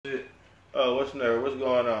What's new? What's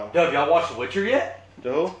going on? Yo, have y'all watched The Witcher yet?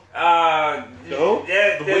 The who? The who?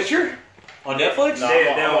 The Witcher? On Netflix? No, They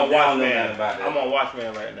I'm don't on know Watchmen. nothing about that. I'm on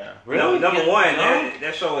Watchmen right now. Really? Number one, No?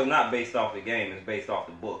 that show is not based off the game. It's based off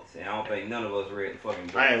the books, and I don't think none of us read the fucking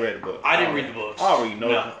books. I ain't read the book. I didn't read the books. I already know.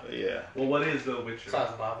 No. Yeah. Well, what is The Witcher?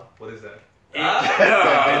 Besides the Bible. What is that? That's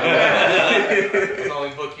the only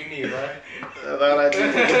book you need, right? The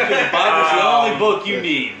Bible's the only book you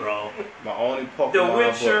need, bro. My only Pokemon The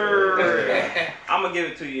Witcher. book. I'm gonna give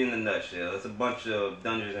it to you in a nutshell. It's a bunch of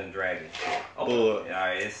Dungeons and Dragons shit. Bull.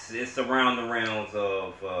 Alright, it's around the realms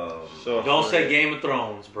of. So Don't say Game of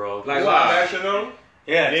Thrones, bro. Like Wow. live action though?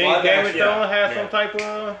 Yeah, it's Didn't live Game of action. Thrones have Yeah. some type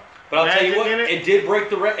of? But I'll tell you magic what, in it? it did break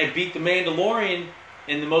the record. It beat The Mandalorian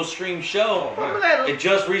in the most streamed show. Remember that? It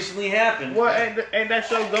just recently happened. What ain't that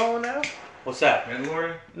show going now? What's that?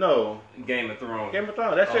 Mandalorian? No, Game of Thrones. Game of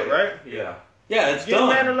Thrones. That's it, yeah. right? Yeah. Yeah, it's Get done.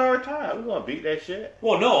 Mandalorian time. We gonna beat that shit.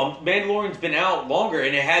 Well, no, Mandalorian's been out longer,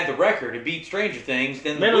 and it had the record. It beat Stranger Things.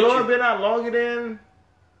 Then The Mandalorian Witcher. been out longer than.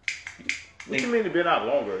 What you mean it been out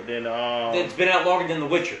longer than? It's been out longer than The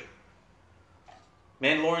Witcher.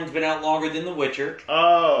 Mandalorian's been out longer than The Witcher,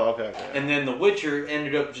 Oh, okay. and then The Witcher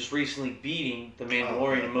ended up just recently beating The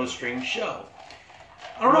Mandalorian in most streamed show.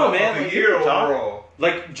 I don't know, man. A Like, year Tom? overall.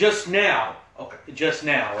 like just now. Okay. Just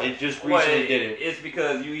now. It just Well, recently did it. It's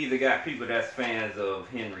because you either got people that's fans of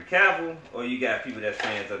Henry Cavill, or you got people that's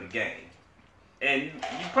fans of the game. And you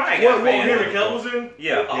probably got What fans Henry of Cavill's in?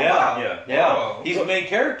 Yeah. Oh, Yeah. wow. Yeah. Yeah, Oh. he's the main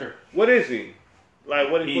character. What is he? Like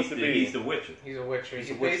what is he He's supposed the, to be? he's the Witcher. He's a Witcher. He's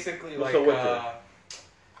He's a Witcher. basically What's like a Witcher?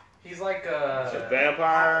 he's like He's a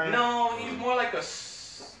vampire. No, he's more like a.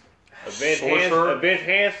 A Vince Sorcerer?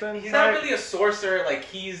 Hansen. He's type? not really a sorcerer. Like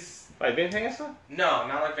he's Like Vince Hansen. no,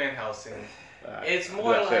 not like Van Helsing. Alright. It's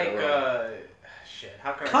more I said like it wrong. shit.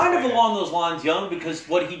 How can I Kind of explain it? along those lines, Young, because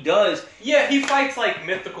what he does, Yeah, he fights like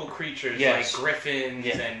mythical creatures, Yes. like griffins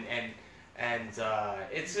Yeah. and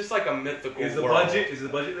it's just like a mythical Is the world. budget? Is the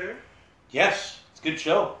budget there? yes, it's a good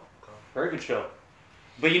show. Very good show.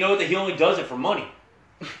 But you know what? He only does it for money.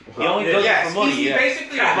 He only does it Yes, for money. he's Yeah.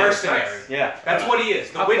 basically a Nice. mercenary. Yeah. That's what he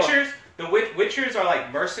is. The How far- Witchers, Witchers are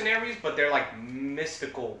like mercenaries, but they're like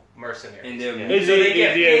mystical mercenaries. And they're Yeah. Is So he- they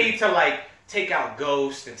get is he- paid to like take out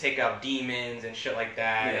ghosts and take out demons and shit like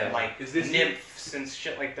that, Yeah. and like Is this- nymphs and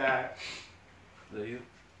shit like that. Do you?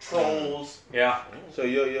 Trolls. Yeah. So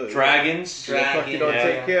yo, Dragons. your country don't yeah.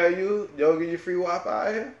 take care of you. They don't give you free Wi-Fi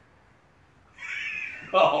out here.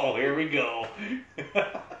 Oh, here we go.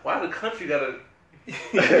 Why the country gotta?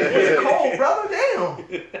 It's cold, brother.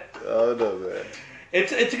 Damn. Oh no, man.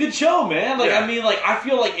 It's a good show, man. Like Yeah. I mean, like I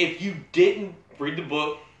feel like if you didn't read the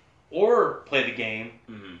book or play the game,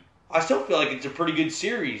 Mm-hmm. I still feel like it's a pretty good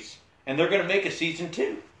series, and they're gonna make a season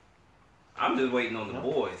 2. I'm just waiting on the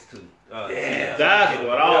boys to. Yeah. That's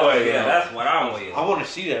what I always. Yeah, that's what I'm waiting. I want to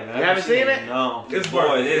see that, man. You haven't seen it? No. It's Boy,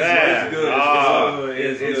 worth it. Yeah. it's good. Oh,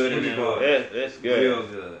 It's good. It's good. pretty It's good. good. It's good. Real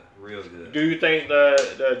good. Real good. Do you think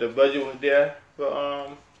the budget was there for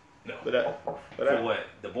No. for that? For For that? what?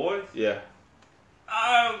 The boys? Yeah.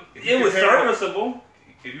 If you It was compare- serviceable.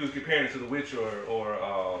 If you was comparing it to The Witcher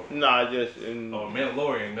or Nah, just in.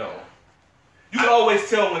 Mandalorian, no. You can always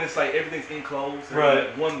tell when it's like everything's enclosed, and Right.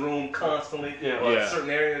 like one room constantly, Yeah. or Yeah. certain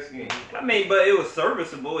areas. Yeah. I mean, but it was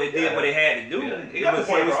serviceable. It did Yeah. what it had to do. Yeah. It, You got was,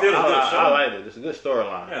 the point, it was bro. still a good I show. like it. It's a good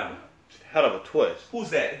storyline. Yeah. Hell of a twist. Who's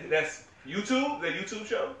that? That's YouTube. That YouTube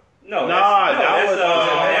show. No, Nah, that's, that no, was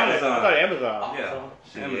that's I Amazon. thought Amazon.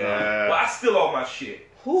 Yeah. Amazon. Yeah. Well, I steal all my shit,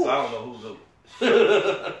 Who? so I don't know who's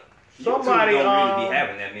who. Somebody YouTube don't really um, be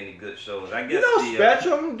having that many good shows. I guess You know the,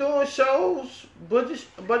 Spectrum doing shows, budget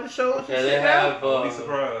shows and Yeah, shit they now? have Don't be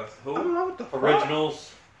surprised. I don't know what the fuck.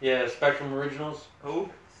 originals. Yeah, Spectrum originals. who?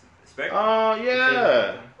 Spectrum?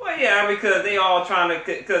 Yeah. Well, yeah, because they all trying to,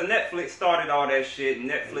 because Netflix started all that shit.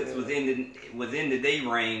 Netflix was in the day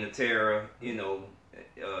reign of terror, you know,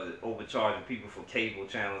 overcharging people for cable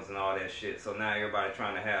channels and all that shit. So now everybody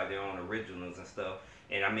trying to have their own originals and stuff.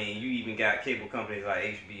 And I mean, you even got cable companies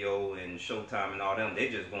like HBO and Showtime and all them. They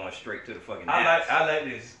just going straight to the fucking. apps. I like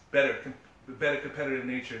this better competitive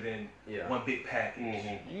nature than Yeah. one big package.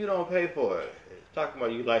 Mhm. You don't pay for it. Talking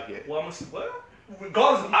about you like it. Well, I'm what?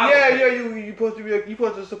 Regardless, of You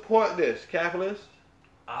supposed to support this capitalist.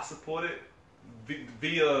 I support it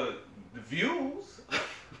via the views,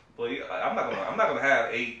 but I'm not gonna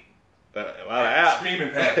have 8 A lot of apps.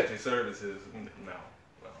 streaming package services. No,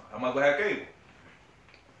 I'm not gonna have cable.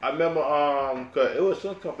 I remember cause it was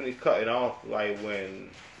some companies cutting off like when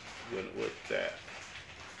was that?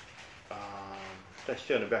 That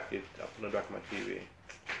shit on the back of my TV.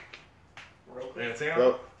 Antenna?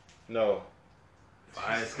 Bro, no.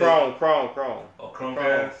 Fire stick. Chrome. Oh,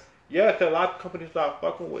 Chromecast. Yeah, cause a lot of companies start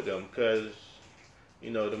fucking with them because, you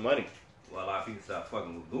know, the money. Well, a lot of people start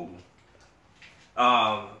fucking with Google.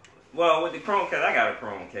 Well, with the Chromecast, I got a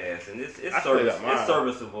Chromecast, and it's I still got mine. it's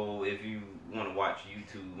serviceable if you want to watch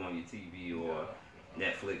YouTube on your TV or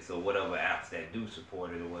Netflix or whatever apps that do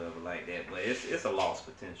support it or whatever like that. But it's a lost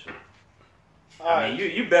potential. I mean,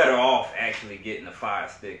 you better off actually getting a Fire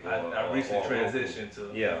Stick. Or, I recently transitioned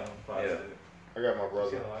to Fire Stick. I got my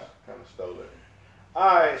brother kind of stole it.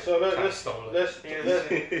 All right, so let's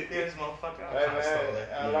Here's motherfucker. Hey man,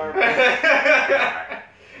 I learned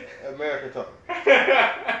American talk.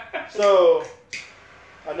 So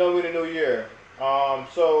I know we're in the new year.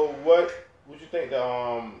 So what would you think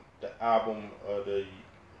the album of the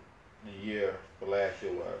year for last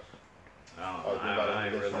year was? I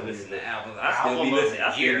ain't really listening to albums. I still be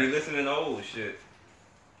listening to old shit.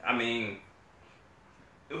 I mean,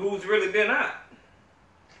 who's really been out?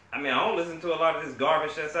 I mean, I don't listen to a lot of this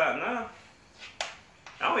garbage that's out now.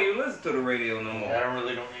 I don't even listen to the radio no more. I don't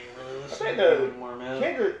even really listen I think to it anymore, man.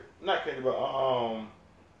 Kendrick, not Kendrick, but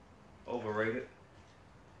Overrated.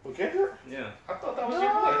 with Kendrick? Yeah. I thought that was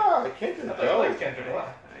your boy. Kendrick. I thought you liked Kendrick a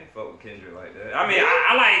lot. I ain't fuck with Kendrick like that. I mean,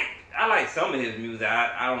 I like some of his music.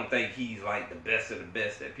 I don't think he's like the best of the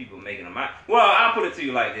best that people making him out. Well, I'll put it to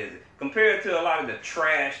you like this: compared to a lot of the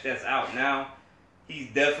trash that's out now,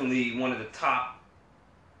 he's definitely one of the top,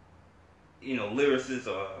 you know, lyricists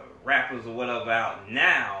or rappers or whatever out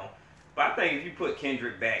now. But I think if you put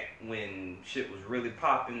Kendrick back when shit was really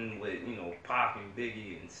popping with, you know, Pac and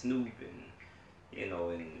Biggie and Snoop and, you know,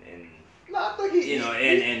 and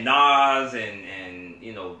Nas and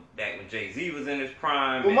you know, back when Jay-Z was in his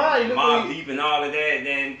prime, and Mobb Deep and all of that,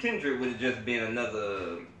 then Kendrick would have just been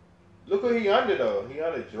another. Look what he under though. He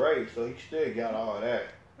under Drake, so he still got all that.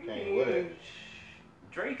 Came with it.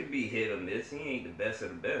 Drake could be hit or miss. He ain't the best of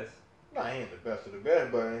the best. No, he ain't the best of the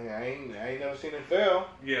best, but I ain't never seen him fail.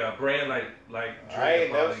 Yeah, a brand like Drake. I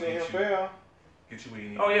ain't never seen him fail. Get you where you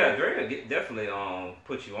need. Oh yeah, Drake will definitely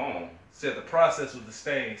put you on. Said the process was the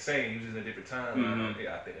same, he was just in a different time. Mm-hmm. Okay,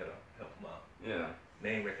 I think that'll help him out. Yeah.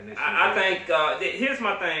 Name recognition. I think here's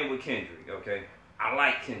my thing with Kendrick. Okay, I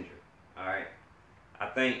like Kendrick. All right, I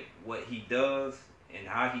think what he does and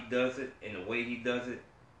how he does it and the way he does it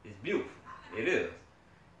is beautiful. It is.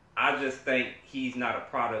 I just think he's not a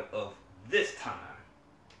product of this time.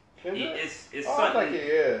 Kendrick? It's I something. think he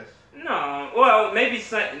is. No, well, maybe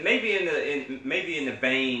in the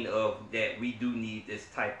vein of that we do need this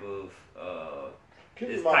type of style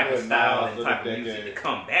and type of music to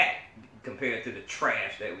come back compared to the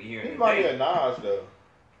trash that we hear He today. might be a Nas though.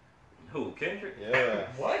 Who, Kendrick? Yeah.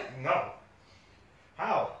 What? No.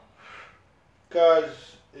 How?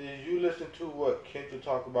 Cause if you listen to what Kendrick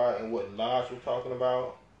talked about and what Nas was talking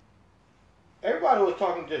about, everybody was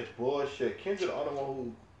talking just bullshit. Kendrick the only one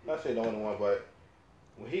who, not say the only one, but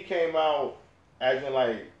when he came out acting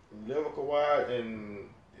like lyrical wise and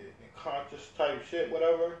conscious type shit,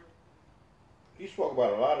 whatever, he spoke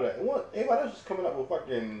about a lot of that. And everybody else was coming up with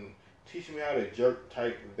fucking teaching me how to jerk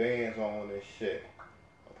type vans on and shit.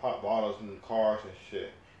 Pop bottles in cars and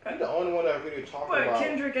shit. He's the only one that really talking about. But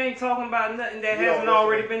Kendrick ain't talking about nothing that hasn't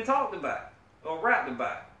already been talked about or rapped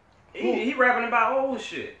about. He rapping about old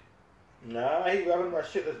shit. Nah, he rapping about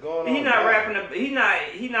shit that's going on. He not rapping. He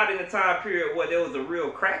not in the time period where there was a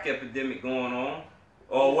real crack epidemic going on,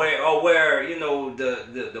 or where you know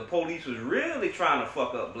the police was really trying to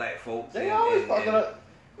fuck up black folks. They always fucking up.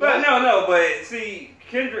 But no. But see,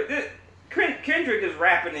 Kendrick is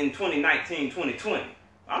rapping in 2019, 2020.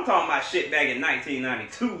 I'm talking about shit back in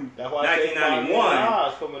 1992, That's why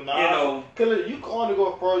 1991. You know, cause you only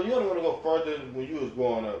go further. You only want to go further than when you was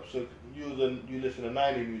growing up. So you listen to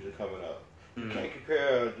 90s music coming up. You can't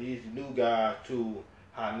compare these new guys to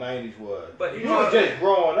how 90s was. But you was just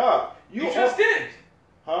growing up. You just did.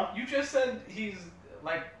 Huh? You just said he's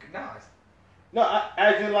like Nas. No,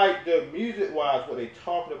 as in like the music wise, what they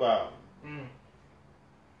talking about.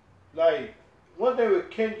 Like one thing with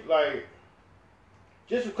Kendrick, like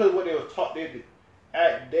just because what they was taught, they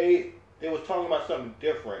was talking about something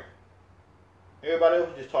different. Everybody else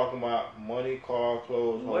was just talking about money, car,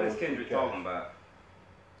 clothes. What is Kendrick talking about?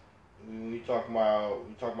 We talking about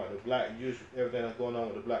the black youth, everything that's going on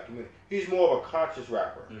with the black community. He's more of a conscious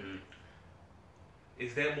rapper. Mm-hmm.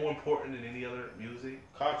 Is that more important than any other music?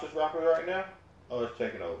 Conscious rapper right now? Oh, it's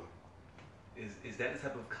taking over. Is that the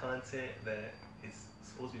type of content that is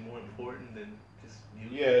supposed to be more important than just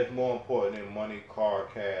music? Yeah, it's more important than money, car,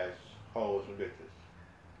 cash, hoes, and bitches.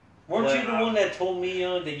 Weren't you the one that told me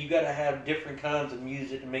that you gotta have different kinds of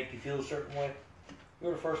music to make you feel a certain way? You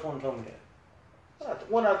were the first one to tell me that.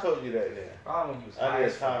 When I told you that, then Probably when you was I high did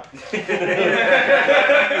as fuck.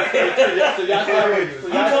 So y'all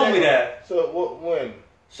You told me saying- that. So when?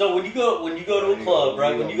 So when you go to a club,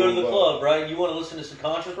 right? When you go to the club, right? You want to listen to some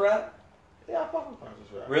conscious rap? Yeah, I fuck with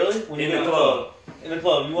conscious rap. Really? When you In go the to club. In the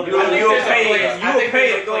club, you want to You'll go to there's a pay place- I think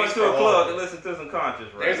there's to a go place into a for club all. to listen to some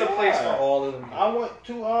conscious rap. There's a place for all of them. I went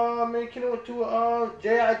to me and Kenny went to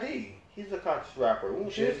JID. He's a conscious rapper. We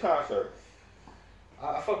went to his concert.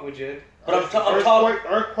 I fuck with Jid. But I'm talking.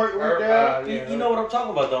 Earthquake was there. You know what I'm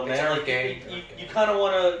talking about, though, man. It's Like, Gang. you kind of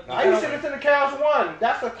want to. I used to listen to Cows One.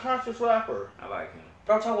 That's a conscious rapper. I like him.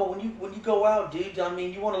 But I'm talking about when you go out, dude. I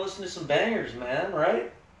mean, you want to listen to some bangers, man,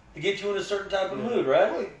 right? To get you in a certain type of mood,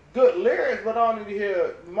 right? Really good lyrics, but I don't need to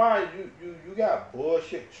hear. Mind you got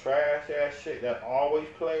bullshit, trash ass shit that always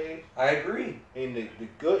plays. I agree. And the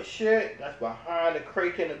good shit that's behind the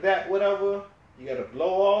crate in the back, whatever, you gotta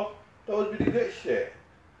blow off. Those be the good shit.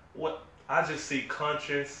 What I just see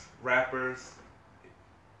conscious rappers.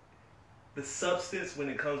 The substance when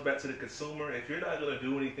it comes back to the consumer, if you're not gonna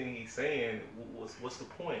do anything he's saying, what's the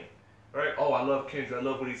point? Right? Oh, I love Kendrick. I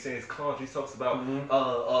love what he's saying. It's conscious. He talks about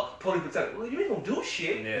police brutality. Well, you ain't gonna do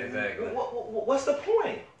shit. Yeah, exactly. What's the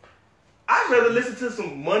point? I'd rather listen to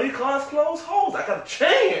some money, cars, clothes, hoes. I got a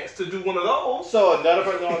chance to do one of those. So another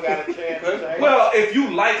person don't got a chance to say, Well, if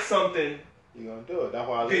you like something, you gonna do it. That's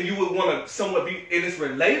why I then you would want to somewhat be, and it's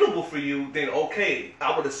relatable for you, then okay,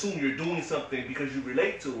 I would assume you're doing something because you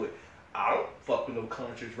relate to it. I don't fuck with no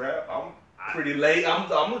conscious rap. I'm pretty lazy.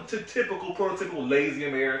 I'm a typical, prototypical lazy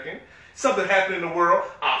American. Something happened in the world,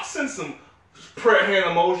 I'll send some prayer hand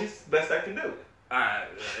emojis. Best I can do.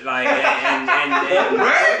 Like and Right?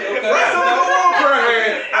 Right? Something go wrong, prayer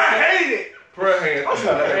hand. I hate it. Prayer hand. I'm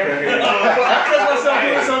not that prayer hand. I catch myself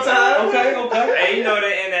doing it sometimes. Okay. Hey, you know that,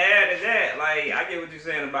 and to add to that, like, I get what you're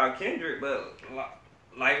saying about Kendrick, but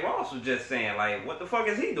like Ross was just saying, like, what the fuck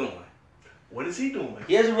is he doing? What is he doing?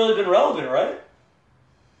 He hasn't really been relevant, right?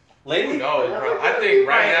 Lately? No, bro. I think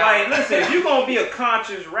right now. Like, listen, if you're gonna be a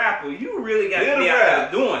conscious rapper, you really got to be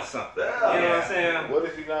out there doing something. Yeah. You know what I'm saying? What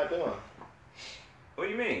is he not doing? What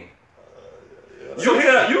do you mean? So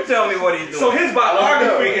You tell me what he's doing. So his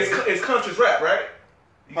biography is conscious rap, right?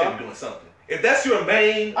 You gotta be doing something. If that's your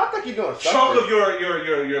main I think he's doing something. chunk of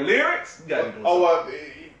your lyrics, you gotta be doing something.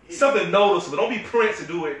 Something noticeable. Don't be Prince and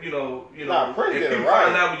do it. You know. Nah, Prince if did it people right.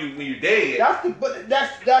 find out when you're dead.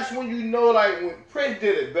 That's when you know, like, when Prince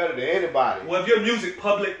did it better than anybody. Well, if your music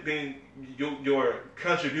public, then your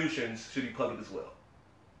contributions should be public as well.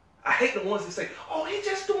 I hate the ones that say, "Oh, he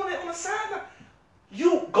just doing it on the side."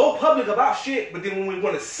 You go public about shit, but then when we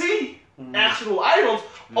want to see actual items,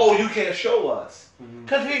 oh, you can't show us.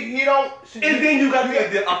 Cause he don't. And then you got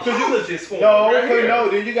the apologist for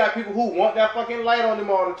Then you got people who want that fucking light on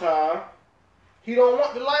them all the time. He don't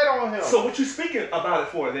want the light on him. So what you speaking about it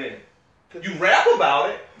for then? You rap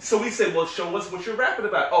about it. So we say, well, show us what you're rapping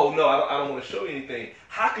about. Oh no, I don't want to show you anything.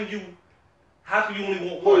 How can you only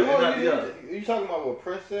want one and not the other? You talking about what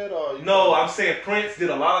Prince said, or No, I'm saying Prince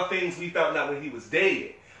did a lot of things we found out when he was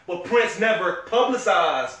dead. But Prince never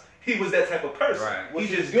publicized he was that type of person. Right. He Which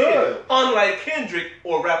just is good. did. Unlike Kendrick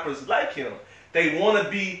or rappers like him, they want to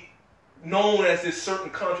be known as this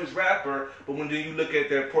certain conscious rapper, but when then you look at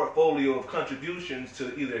their portfolio of contributions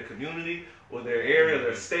to either their community or their area,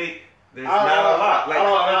 their state, there's not a lot. Like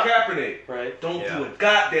Colin Kaepernick. Right. Don't do a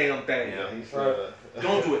goddamn thing. Yeah. He said,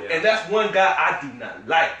 Don't do it. Yeah. And that's one guy I do not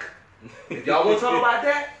like. If y'all want to talk about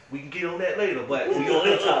that, we can get on that later, but we on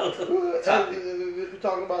that topic. We're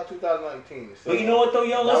talking about 2019. So But you know what though,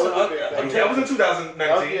 yo, listen. That was in 2019.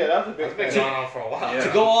 That was a big It's been thing. going on for a while. Yeah.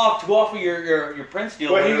 To go off of your Prince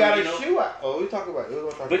deal. But he whatever, got you his know, shoe out. Oh, we talking about.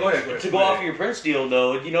 But Go ahead. to go off of your Prince deal,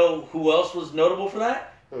 though, you know who else was notable for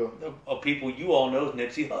that? Who? Of people you all know is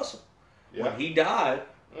Nipsey Hussle. Yeah. When he died,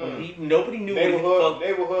 nobody knew what the fuck.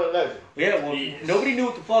 Neighborhood legend. Yeah, well, nobody knew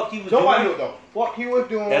what the fuck he was Nobody doing. knew what the fuck he was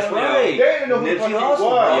doing. That's right. They didn't know who the Nipsey fuck he Hussle, was.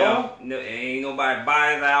 bro. Yeah, no, ain't nobody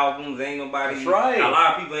buy his albums. Ain't nobody. That's right. A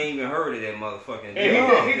lot of people ain't even heard of that motherfucking.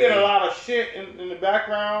 And he did a lot of shit in the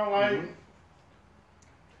background, like.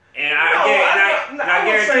 And I I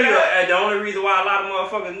won't say guarantee you, that. the only reason why a lot of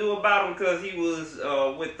motherfuckers knew about him because he was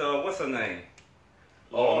with what's her name?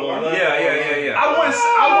 Oh, Yeah. I wouldn't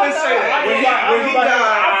say that. When he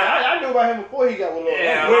died, I knew about him before he got with Lil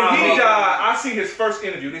Yeah. Wayne. when he died, I see his first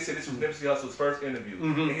interview. They said this was Nipsey Hussle's first interview.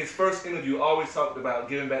 Mhm. And his first interview always talked about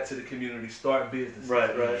giving back to the community, starting business.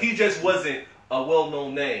 Right. He just wasn't a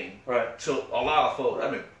well-known name Right. to a lot of folks.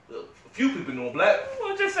 I mean, a few people knew him. Black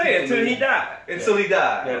Well, just say it until he died. until he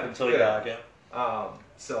died. Yeah, until he died. Yeah.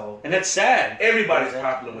 So And that's sad. everybody's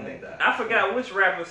popular when they die. I forgot which rapper